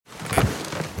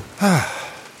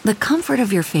The comfort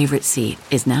of your favorite seat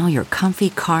is now your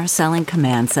comfy car selling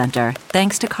command center,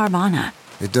 thanks to Carvana.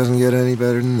 It doesn't get any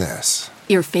better than this.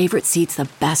 Your favorite seat's the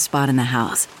best spot in the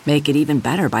house. Make it even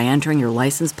better by entering your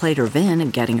license plate or VIN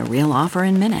and getting a real offer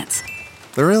in minutes.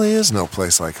 There really is no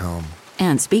place like home.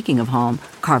 And speaking of home,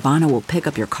 Carvana will pick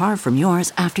up your car from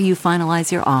yours after you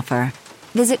finalize your offer.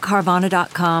 Visit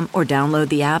Carvana.com or download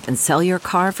the app and sell your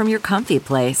car from your comfy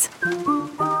place.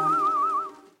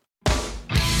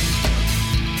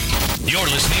 You're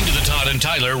listening to the Todd and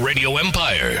Tyler Radio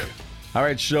Empire. All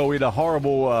right, so we had a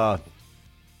horrible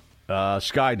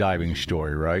skydiving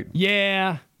story, right?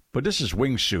 Yeah. But this is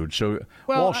wingsuit, so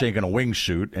Walsh ain't gonna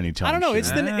wingsuit anytime I don't know.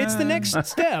 soon. It's the next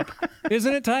step,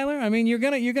 isn't it, Tyler? I mean, you're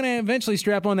gonna eventually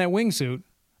strap on that wingsuit.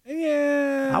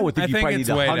 Yeah. I would think you think probably it's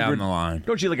need way 100. down the line.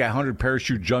 Don't you like 100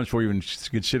 parachute jumps before you even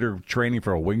consider training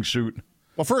for a wingsuit?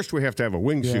 Well, first we have to have a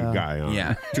wingsuit guy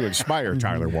on to inspire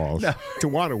Tyler Walsh to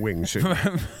want a wingsuit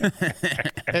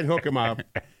and hook him up.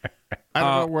 I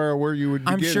don't know where you would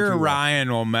begin. I'm sure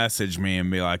Ryan will message me and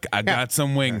be like, I got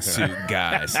some wingsuit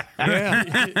guys.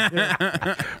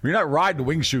 You're not riding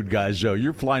wingsuit guys, though.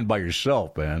 You're flying by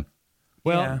yourself, man.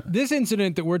 Well, this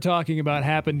incident that we're talking about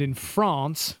happened in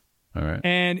France. All right.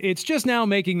 And it's just now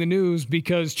making the news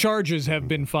because charges have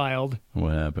been filed.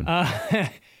 What happened?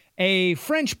 A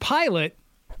French pilot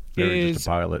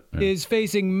is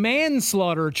facing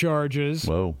manslaughter charges.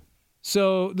 Whoa.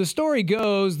 So the story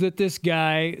goes that this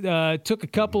guy took a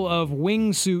couple of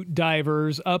wingsuit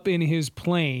divers up in his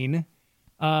plane,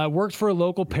 worked for a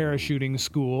local parachuting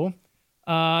school.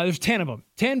 There's 10 of them,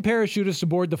 10 parachutists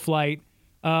aboard the flight.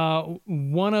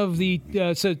 One of the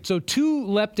so two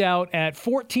leapt out at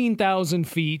 14,000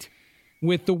 feet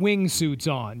with the wingsuits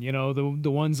on. You know,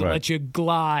 the ones that let you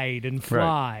glide and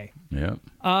fly. Right.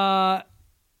 Yeah.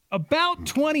 About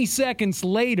 20 seconds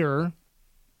later,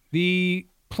 the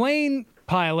plane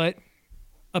pilot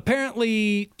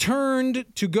apparently turned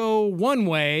to go one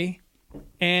way,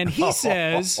 and he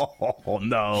says, "Oh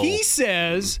no!" He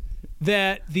says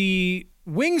that the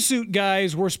wingsuit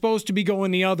guys were supposed to be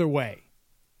going the other way.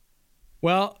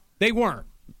 Well, they weren't.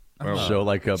 So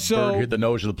like a bird hit the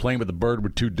nose of the plane with the bird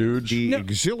with two dudes. The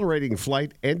exhilarating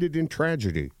flight ended in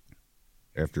tragedy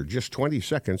after just 20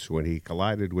 seconds when he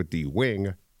collided with the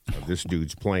wing of this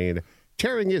dude's plane,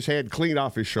 tearing his head clean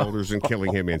off his shoulders and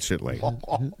killing him instantly.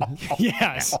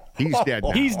 Yes. He's dead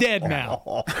now. He's dead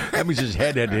now. That means his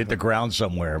head had to hit the ground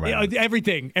somewhere, man. Yeah,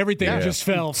 everything just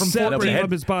fell from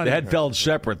his body. The head fell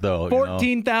separate, though.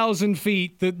 14,000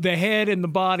 feet, the head and the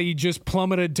body just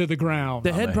plummeted to the ground.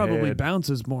 The head probably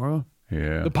bounces more.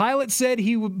 Yeah. The pilot said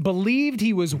he believed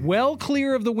he was well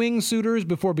clear of the wingsuiters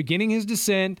before beginning his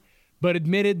descent, but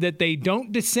admitted that they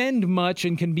don't descend much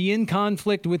and can be in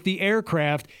conflict with the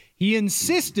aircraft. He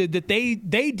insisted that they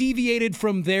deviated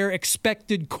from their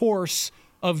expected course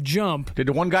of jump. Did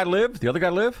the one guy live? The other guy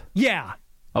live? Yeah.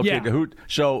 Okay. Yeah.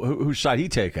 Whose side he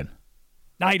taken?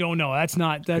 I don't know. That's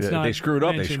not. They screwed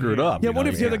up. They screwed up. Yeah. What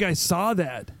if the other guy saw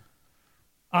that?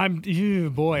 I don't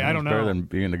know. Better than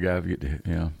being the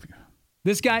guy.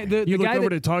 This guy, the you guy look over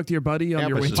to talk to your buddy on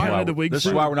your way down the wingsuit. This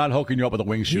is why we're not hooking you up with a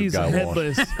wingsuit He's guy.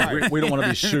 headless. we don't want to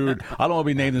be sued. I don't want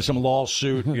to be named in some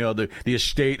lawsuit. You know, the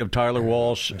estate of Tyler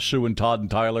Walsh suing Todd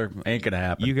and Tyler ain't gonna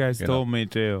happen. You guys told me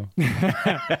to.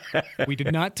 We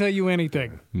did not tell you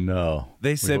anything. No,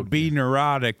 they said be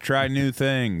neurotic, try new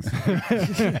things.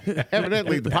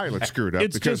 Evidently, the pilot screwed up.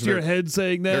 It's just your head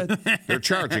saying that. They're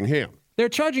charging him. They're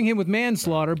charging him with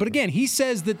manslaughter, but again, he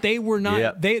says that they were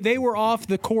not. Yep. They were off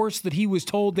the course that he was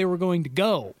told they were going to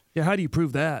go. Yeah, how do you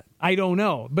prove that? I don't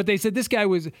know, but they said this guy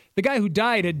the guy who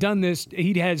died had done this.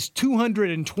 He has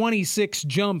 226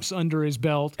 jumps under his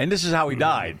belt, and this is how he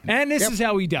died. And this is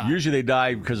how he died. Usually they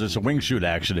die because it's a wingsuit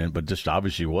accident, but this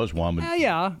obviously was one. But,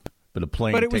 yeah. But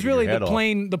it was really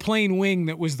the plane wing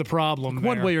that was the problem.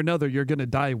 One way or another, you're going to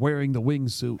die wearing the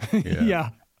wingsuit. Yeah.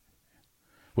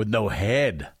 With no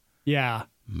head. Yeah.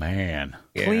 Man.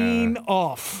 Clean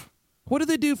off. What do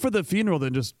they do for the funeral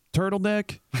then? Just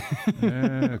turtleneck?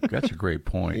 That's a great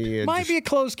point. Yeah, might be a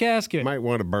closed casket. Might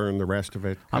want to burn the rest of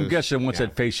it. I'm guessing once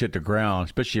that face hit the ground,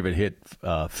 especially if it hit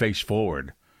face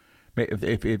forward,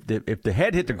 if the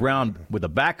head hit the ground with the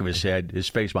back of his head, his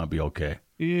face might be okay.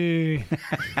 It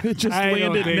just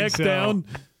landed neck down.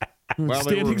 Well,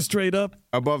 standing straight up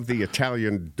above the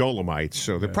Italian Dolomites,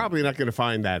 so they're probably not going to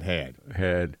find that head.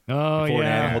 Oh, before an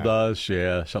animal does,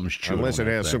 something's chewing. Unless it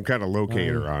has some kind of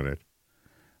locator on it.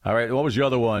 All right, what was the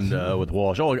other one with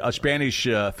Walsh? Oh, a Spanish,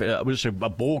 was this a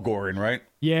bull goring, right?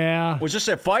 Yeah. Was this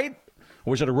a fight,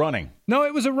 or was it a running? No,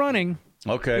 it was a running.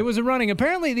 Okay. It was a running.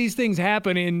 Apparently, these things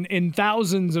happen in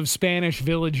thousands of Spanish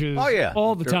villages. Oh yeah,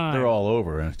 all the time. They're all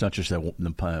over, and it's not just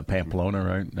the Pamplona,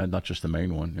 right? Not just the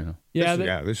main one, you know.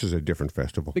 Yeah, this is a different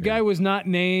festival. The guy was not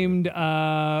named.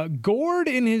 Gored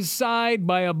in his side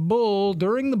by a bull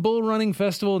during the bull running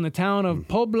festival in the town of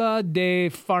Pobla de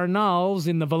Farnals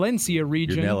in the Valencia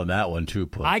region. You're nailing that one too,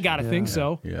 Puss. I gotta think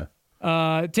so.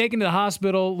 Yeah. Taken to the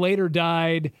hospital, later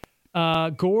died.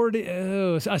 Gored.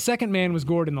 A second man was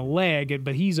gored in the leg,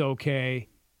 but he's okay.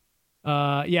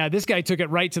 This guy took it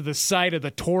right to the side of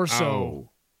the torso. Oh.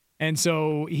 And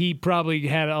so he probably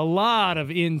had a lot of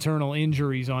internal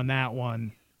injuries on that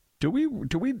one. Do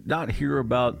we not hear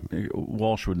about,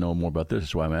 Walsh would know more about this,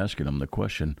 that's why I'm asking him the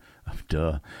question.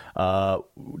 Duh.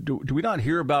 Do we not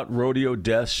hear about rodeo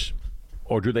deaths,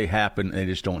 or do they happen and they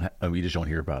just don't? We just don't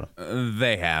hear about them.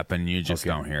 They happen. You just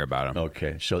don't hear about them.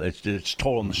 Okay, so it's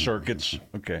total in the circuits.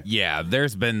 Okay. Yeah,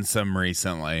 there's been some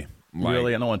recently.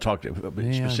 Really, I don't want to talk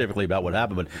specifically about what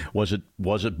happened, but was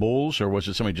it bulls, or was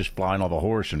it somebody just flying off a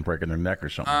horse and breaking their neck or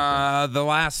something? The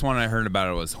last one I heard about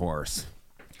it was horse.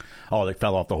 Oh, they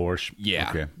fell off the horse.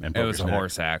 Yeah, okay. And it was a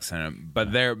horse accident.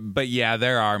 But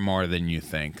there are more than you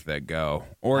think that go,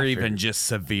 or even just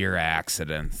severe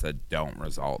accidents that don't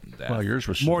result in death. Well, yours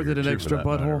was more than an too, extra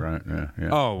butthole, right? Yeah.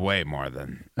 Oh, way more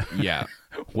than. Yeah,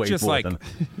 way just more like than.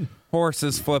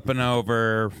 horses flipping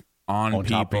over on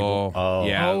people. Oh.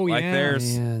 Yeah,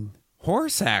 there's Man.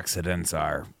 horse accidents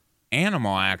are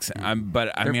animal accidents.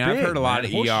 But I They're mean, I've big, heard a lot man.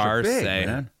 of Horses are ERs big, say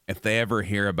man. if they ever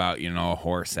hear about a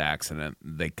horse accident,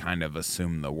 they kind of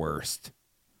assume the worst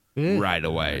right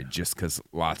away, just because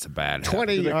lots of bad.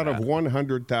 20 out of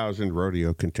 100,000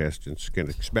 rodeo contestants can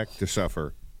expect to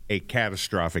suffer a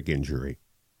catastrophic injury.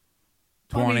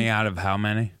 20 out of how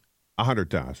many?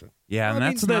 100,000. Yeah,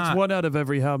 and So that's one out of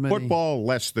every how many? Football,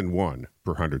 less than 1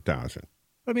 per 100,000.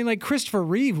 I mean, like Christopher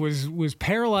Reeve was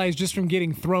paralyzed just from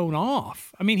getting thrown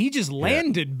off. I mean, he just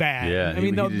landed bad. Yeah, I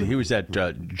mean, he was that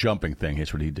jumping thing.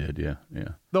 That's what he did. Yeah.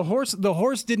 The horse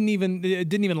didn't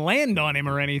even land on him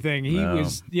or anything. He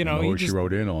was, the he horse just he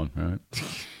rode in on. Right.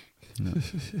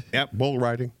 Yep, bull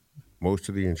riding. Most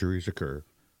of the injuries occur.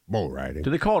 Bull riding.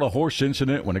 Do they call it a horse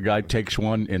incident when a guy takes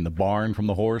one in the barn from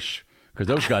the horse? Because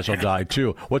those guys will die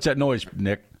too. What's that noise,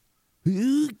 Nick?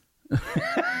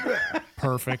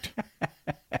 perfect.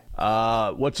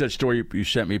 What's that story you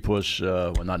sent me, Puss?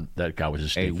 Well, not that guy was a A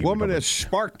stinky. woman has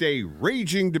sparked a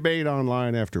raging debate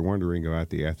online after wondering about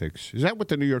the ethics. Is that what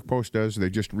the New York Post does? They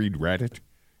just read Reddit?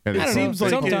 And I don't know.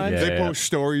 Sometimes. they post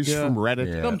stories from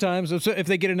Reddit. Yeah. Sometimes, if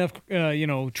they get enough,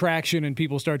 traction and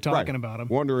people start talking about them.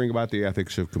 Wondering about the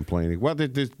ethics of complaining. Well,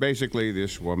 basically,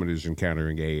 this woman is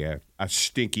encountering a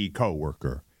stinky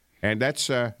coworker, and that's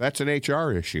an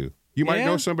HR issue. You might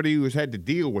know somebody who has had to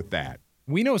deal with that.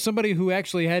 We know somebody who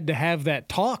actually had to have that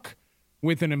talk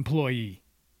with an employee.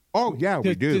 Oh, yeah,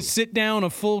 we do. To sit down a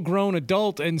full-grown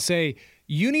adult and say,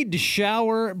 you need to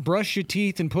shower, brush your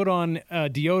teeth, and put on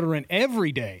deodorant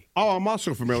every day. Oh, I'm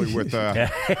also familiar with...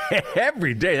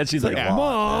 every day. That seems like a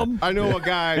lot. Mom. I know a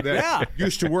guy that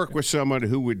used to work with someone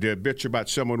who would bitch about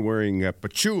someone wearing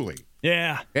patchouli.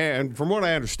 Yeah. And from what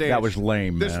I understand... That was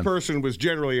lame, This man. person was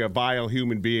generally a vile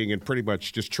human being and pretty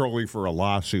much just trolling for a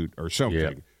lawsuit or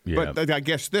something. Yeah. But I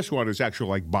guess this one is actually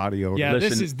like body odor. Yeah,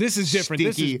 Listen, this is different.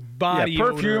 This stinky- is body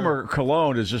perfume odor. or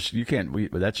cologne is just,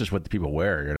 that's just what the people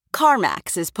wear. You know?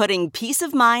 CarMax is putting peace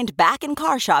of mind back in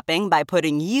car shopping by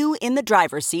putting you in the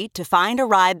driver's seat to find a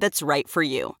ride that's right for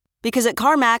you. Because at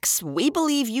CarMax, we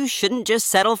believe you shouldn't just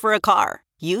settle for a car.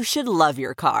 You should love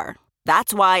your car.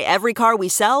 That's why every car we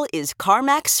sell is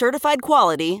CarMax certified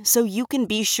quality, so you can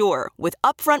be sure with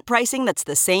upfront pricing that's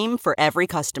the same for every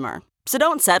customer. So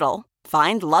don't settle.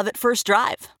 Find love at first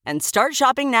drive and start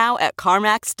shopping now at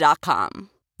CarMax.com.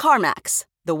 CarMax,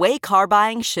 the way car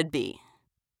buying should be.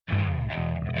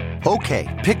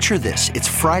 Okay, picture this. It's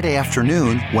Friday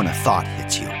afternoon when a thought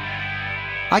hits you.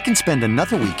 I can spend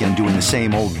another weekend doing the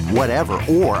same old whatever,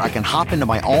 or I can hop into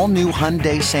my all-new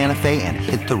Hyundai Santa Fe and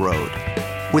hit the road.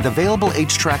 With available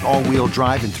H-Track all-wheel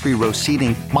drive and 3-row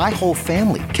seating, my whole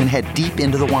family can head deep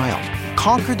into the wild.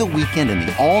 Conquer the weekend in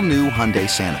the all-new Hyundai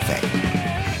Santa Fe.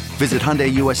 Visit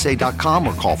HyundaiUSA.com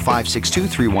or call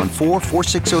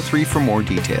 562-314-4603 for more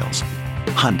details.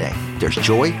 Hyundai, there's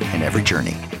joy in every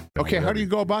journey. Okay, how do you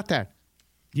go about that?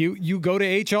 You go to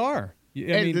HR.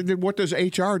 Then what does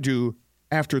HR do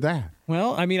after that?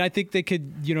 Well, I mean, I think they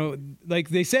could, like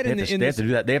they said They have to do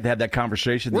that. They have to have that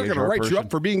conversation. We're going to write you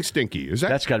up for being stinky. Is that?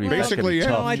 That's got to be basically a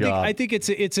tough I job. think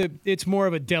it's more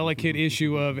of a delicate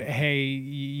issue of, hey,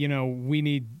 you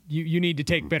need to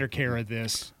take better care of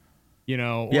this.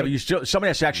 Yeah, but somebody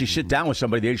has to actually sit down with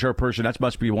somebody. The HR person, that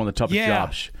must be one of the toughest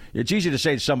jobs. It's easy to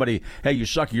say to somebody, "Hey, you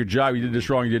suck at your job. You did this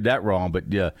wrong. You did that wrong." But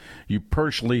you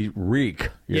personally reek.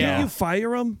 Can you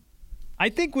fire them? I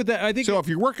think with that, so. If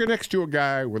you're working next to a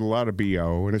guy with a lot of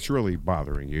BO and it's really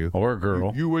bothering you, or a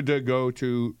girl, you would go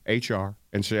to HR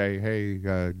and say, "Hey,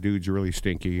 dude's really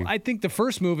stinky." I think the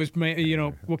first move is,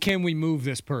 well, can we move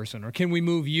this person, or can we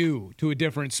move you to a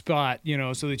different spot,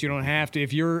 so that you don't have to.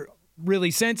 If you're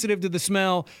really sensitive to the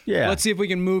smell, let's see if we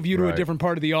can move you to a different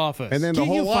part of the office. And then the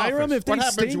whole fire office. Him if they what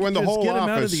happens when the whole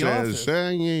office says,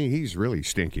 he's really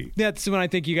stinky? That's when I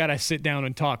think you got to sit down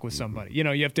and talk with somebody.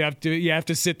 You have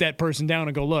to sit that person down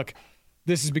and go, look,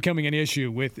 this is becoming an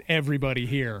issue with everybody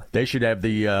here. They should have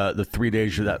the 3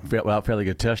 days without failing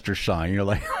a tester sign.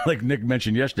 Like Nick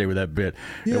mentioned yesterday with that bit.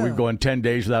 We've gone 10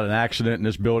 days without an accident in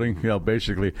this building.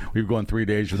 Basically, we've gone 3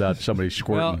 days without somebody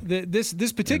squirting. Well,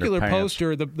 this particular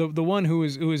poster, the one who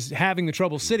is having the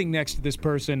trouble sitting next to this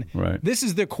person. Right. This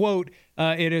is the quote.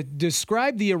 It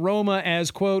described the aroma as,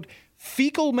 quote,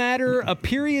 fecal matter, a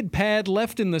period pad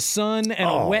left in the sun, and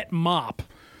a wet mop.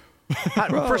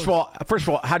 First of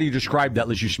all, how do you describe that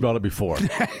unless you smelled it before?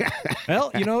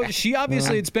 Well, she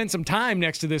obviously had spent some time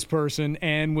next to this person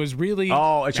and was really.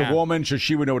 Oh, it's a woman, so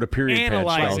she would know what a period pad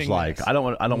smells like. This. I don't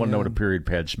want to know what a period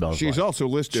pad smells like. She's also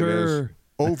listed as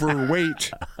overweight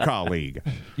colleague.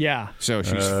 Yeah. So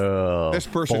she's this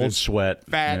person is sweat,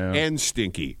 fat and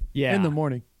stinky. Yeah. In the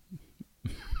morning.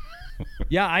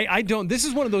 Yeah, I don't. This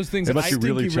is one of those things. It must be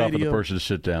really tough for the person to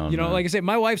sit down. Like I say,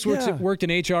 my wife's worked in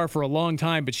HR for a long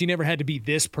time, but she never had to be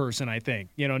this person. I think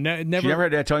never. She never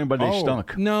had to tell anybody they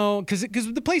stunk. No, because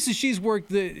the places she's worked,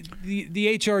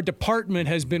 the HR department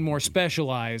has been more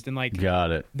specialized and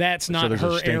Got it. That's not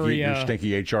her area. You're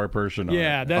stinky HR person.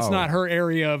 Yeah, that's not her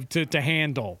area to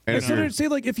handle. And say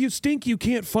if you stink, you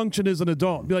can't function as an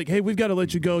adult. Be like, hey, we've got to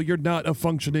let you go. You're not a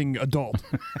functioning adult.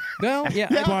 Well,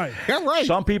 Why? Yeah, right.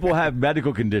 Some people have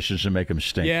medical conditions that make them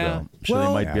stink. Yeah. So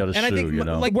they might be able to sue. I think,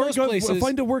 like most places,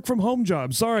 find a work from home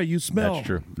job. Sorry, you smell. That's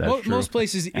true. That's true. Most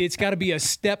places, it's got to be a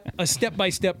step by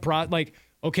step like,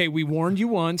 okay, we warned you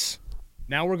once.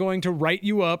 Now we're going to write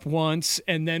you up once,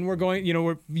 and then we're going.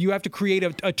 You have to create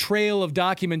a trail of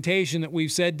documentation that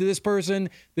we've said to this person,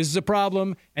 this is a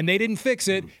problem, and they didn't fix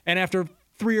it, and after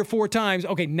 3 or 4 times,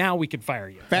 okay, now we can fire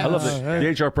you. I love that.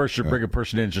 The HR person should bring a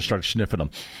person in and just start sniffing them.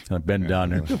 And bend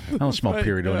down there. I don't smell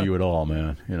period on you at all,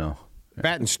 man.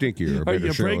 Fat and stinky are a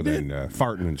better show than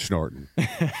farting and snorting.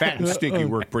 Fat and stinky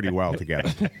work pretty well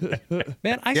together.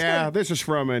 Man, this is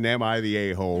from an Am I the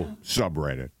A-hole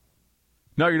subreddit.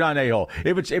 No, you're not an a-hole.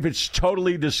 If it's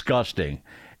totally disgusting,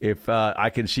 if I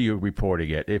can see you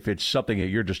reporting it. If it's something that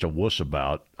you're just a wuss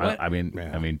about, I mean,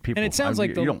 people. And it sounds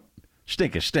like you don't.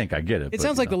 Stink is stink, I get it. It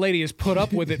sounds like the lady has put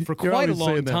up with it for quite a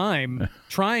long time,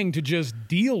 trying to just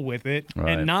deal with it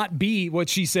and not be what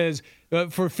she says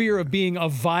for fear of being a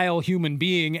vile human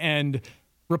being and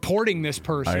reporting this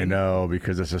person. I know,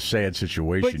 because it's a sad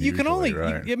situation. But you can only,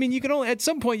 you can only, at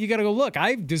some point you got to go, look,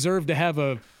 I deserve to have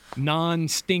a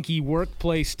non-stinky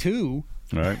workplace too.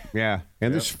 Right. Yeah.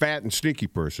 And this fat and stinky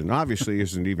person obviously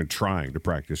isn't even trying to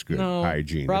practice good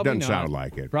hygiene. It doesn't sound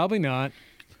like it. Probably not.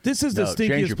 This is the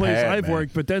stinkiest place I've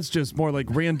worked, but that's just more like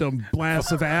random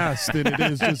blasts of ass than it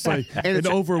is just like an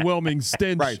overwhelming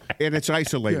stench. Right, and it's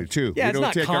isolated too. Yeah, we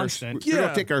don't not constant. We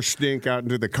don't take our stink out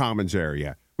into the commons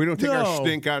area. We don't take our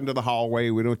stink out into the hallway.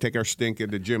 We don't take our stink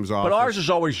into Jim's office. But ours is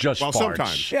always just farts.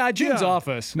 Sometimes. Yeah, Jim's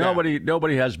office. Nobody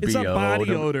has BO. It's a body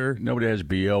odor. Nobody has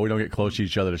BO. We don't get close to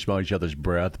each other to smell each other's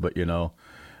breath, but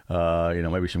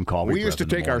maybe some coffee. We used to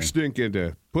take our stink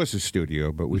into Puss's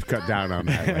studio, but we've cut down on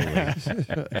that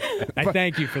lately. I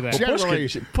thank you for that.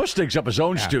 Puss digs up his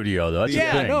own studio, though. That's the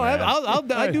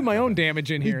thing, I do my own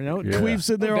damage in here. Queef's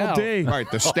in there all day.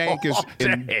 Right, the stank is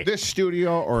in this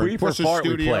studio or in Puss's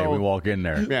studio. We walk in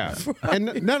there. Yeah,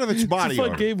 and none of it's body odor. It's a fun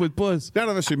odor. game with Puss. None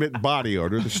of us emit body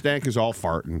odor. The stank is all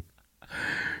farting.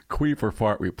 Queef or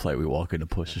fart replay, we walk into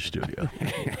Puss's studio.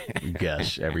 We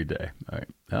guess every day. All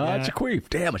right. It's a queef.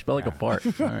 Damn, I smell like a fart.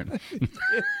 All right.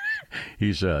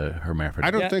 He's a hermaphrodite.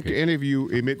 I don't think any of you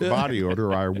emit body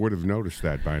odor. I would have noticed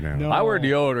that by now. No. I wear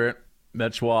deodorant.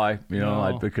 That's why,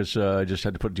 because I just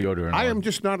had to put deodorant on. I am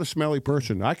just not a smelly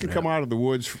person. I can come out of the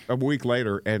woods a week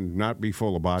later and not be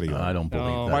full of body odor. I don't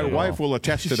believe that. My wife will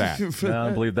attest to that. I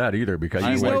don't believe that either, because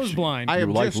she's nose blind. Your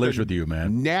life lives with you,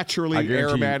 man. Naturally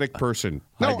aromatic person.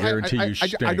 No, I guarantee you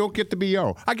stink. I don't get the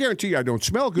BO. I guarantee you I don't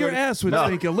smell good. Your ass would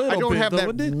stink a little bit. I don't have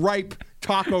that ripe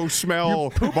taco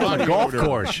smell. On a golf odor.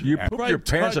 course. You pooped your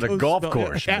pants at a golf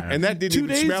course. Man. And that didn't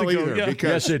even smell either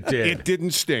because yes, it did. It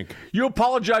didn't stink. You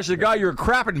apologize to the guy you were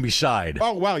crapping beside.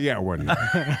 Oh, well, yeah. When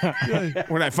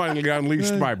I finally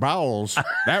unleashed my bowels,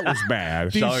 that was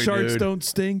bad. These Sorry, sharks dude. don't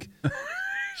stink.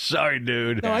 Sorry,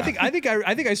 dude. No, I think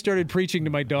I started preaching to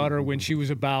my daughter when she was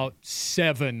about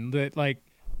 7 that, like,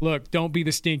 look, don't be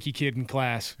the stinky kid in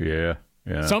class. Yeah.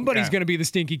 Somebody's going to be the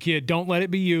stinky kid. Don't let it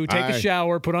be you. Take a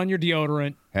shower, put on your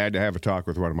deodorant. Had to have a talk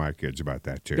with one of my kids about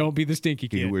that, too. Don't be the stinky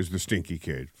kid. He was the stinky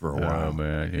kid for a while. Oh,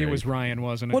 man. Yeah. It was Ryan,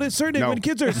 wasn't it? Well, at certain age, when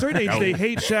kids are a certain age, they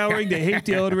hate showering, they hate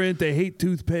deodorant, they hate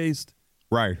toothpaste.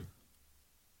 Right.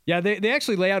 Yeah, they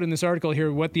actually lay out in this article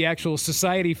here what the actual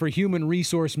Society for Human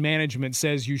Resource Management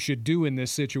says you should do in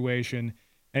this situation.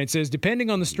 And it says, depending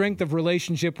on the strength of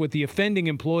relationship with the offending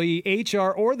employee,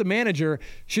 HR or the manager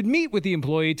should meet with the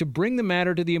employee to bring the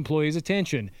matter to the employee's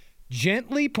attention,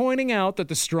 gently pointing out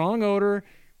the strong odor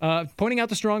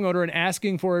and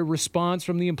asking for a response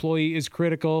from the employee is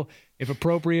critical. If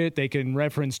appropriate, they can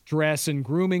reference dress and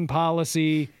grooming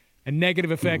policy. A negative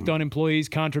effect on employees'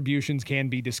 contributions can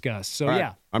be discussed. So,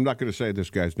 yeah. I'm not going to say this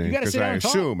guy's name because sit I down and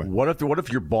talk. assume. What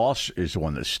if your boss is the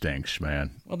one that stinks, man?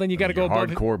 Well, then you got to go above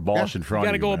hardcore boss in front. You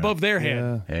got to go man. above their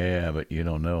head. Yeah, but you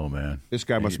don't know, man. This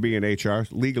guy must be in HR.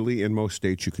 Legally, in most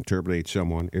states, you can terminate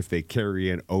someone if they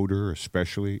carry an odor,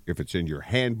 especially if it's in your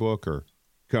handbook or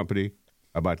company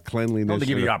about cleanliness. Don't they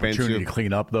give you and an opportunity to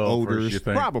clean up, though? Odors, first, you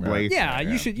think? probably. Yeah,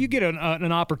 you get an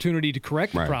opportunity to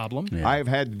correct the problem. Yeah. I've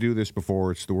had to do this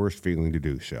before. It's the worst feeling to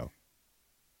do so.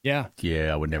 Yeah.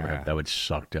 Yeah, I would never have. That would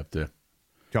suck to have to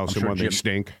Tell someone they Jim,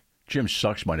 stink. Jim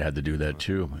Sucks might have had to do that,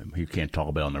 too. He can't talk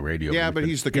about it on the radio. Yeah, but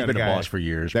he's the kind been of guy a boss for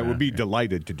years. that man. would be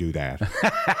delighted to do that.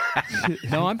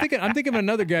 No, I'm thinking of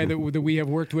another guy that we have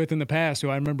worked with in the past who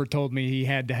I remember told me he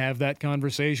had to have that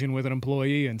conversation with an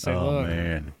employee and say, Oh, look.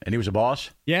 man. And he was a boss?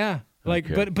 Yeah.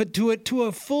 Like, Okay. but to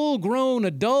a full-grown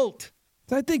adult.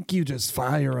 I think you just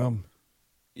fire them.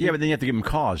 Yeah, but then you have to give him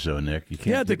cause, though, Nick. You can't.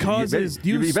 Yeah, the cause is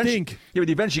you stink. Yeah, but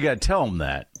eventually you got to tell him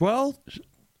that. Well,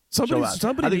 somebody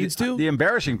I think needs to. The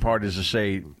embarrassing part is to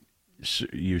say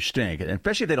you stink, and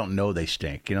especially if they don't know they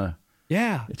stink. You know.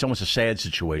 Yeah. It's almost a sad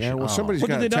situation. Yeah, well, somebody's Well,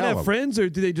 got do to they not tell have them. friends, or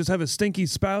do they just have a stinky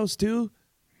spouse too?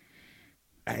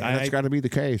 That's got to be the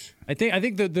case. I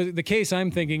think the case I'm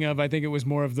thinking of, I think it was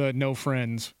more of the no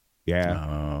friends.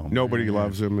 Yeah. Nobody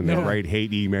loves them, and they write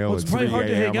hate email Well, at it's 3 probably hard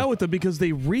to hang a.m. out with them because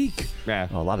they reek. Yeah.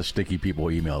 A lot of sticky people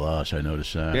email us. I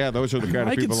noticed that. Yeah, those are the kind of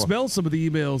I can people smell some of the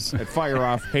emails. that fire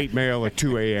off hate mail at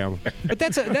 2 a.m. But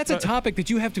that's a topic that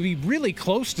you have to be really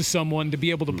close to someone to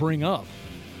be able to bring up.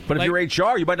 But if you're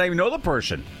HR, you might not even know the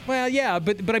person. Well, yeah,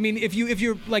 but I mean, if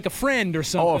you're like a friend or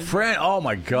something. Oh, a friend. Oh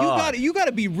my God. You got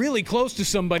to be really close to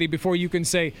somebody before you can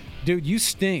say, dude, you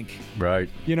stink. Right.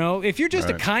 You know, if you're just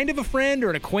a Right. kind of a friend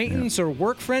or an acquaintance or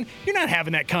work friend, you're not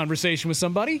having that conversation with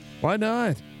somebody Why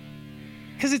not?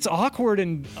 because it's awkward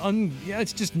and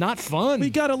it's just not fun.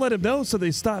 We got to let them know so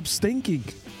they stop stinking.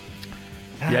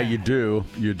 Yeah, you do.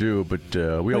 But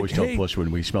we always tell hey, Puss when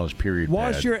we smell his period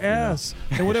Wash pad, your you know. ass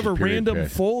and whatever Period random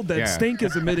pad. fold that Yeah. stink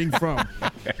is emitting from.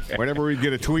 Whenever we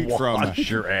get a tweet from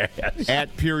Wash your ass.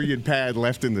 at period pad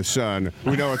left in the sun,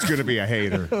 we know it's going to be a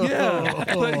hater.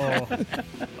 Yeah.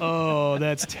 Oh,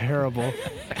 that's terrible.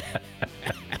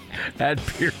 Had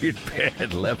period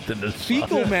pad left in the sun.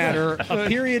 Fecal matter, a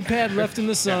period pad left in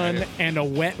the sun, and a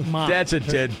wet mop. That's a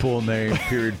Deadpool name.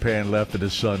 Period pad left in the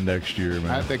sun next year,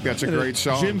 man. I think that's a great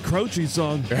song. Jim Croce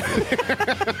song.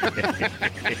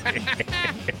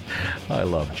 I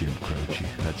love Jim Croce.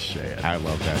 That's sad. I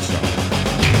love that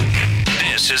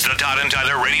song. This is the Todd and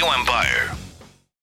Tyler Radio Empire.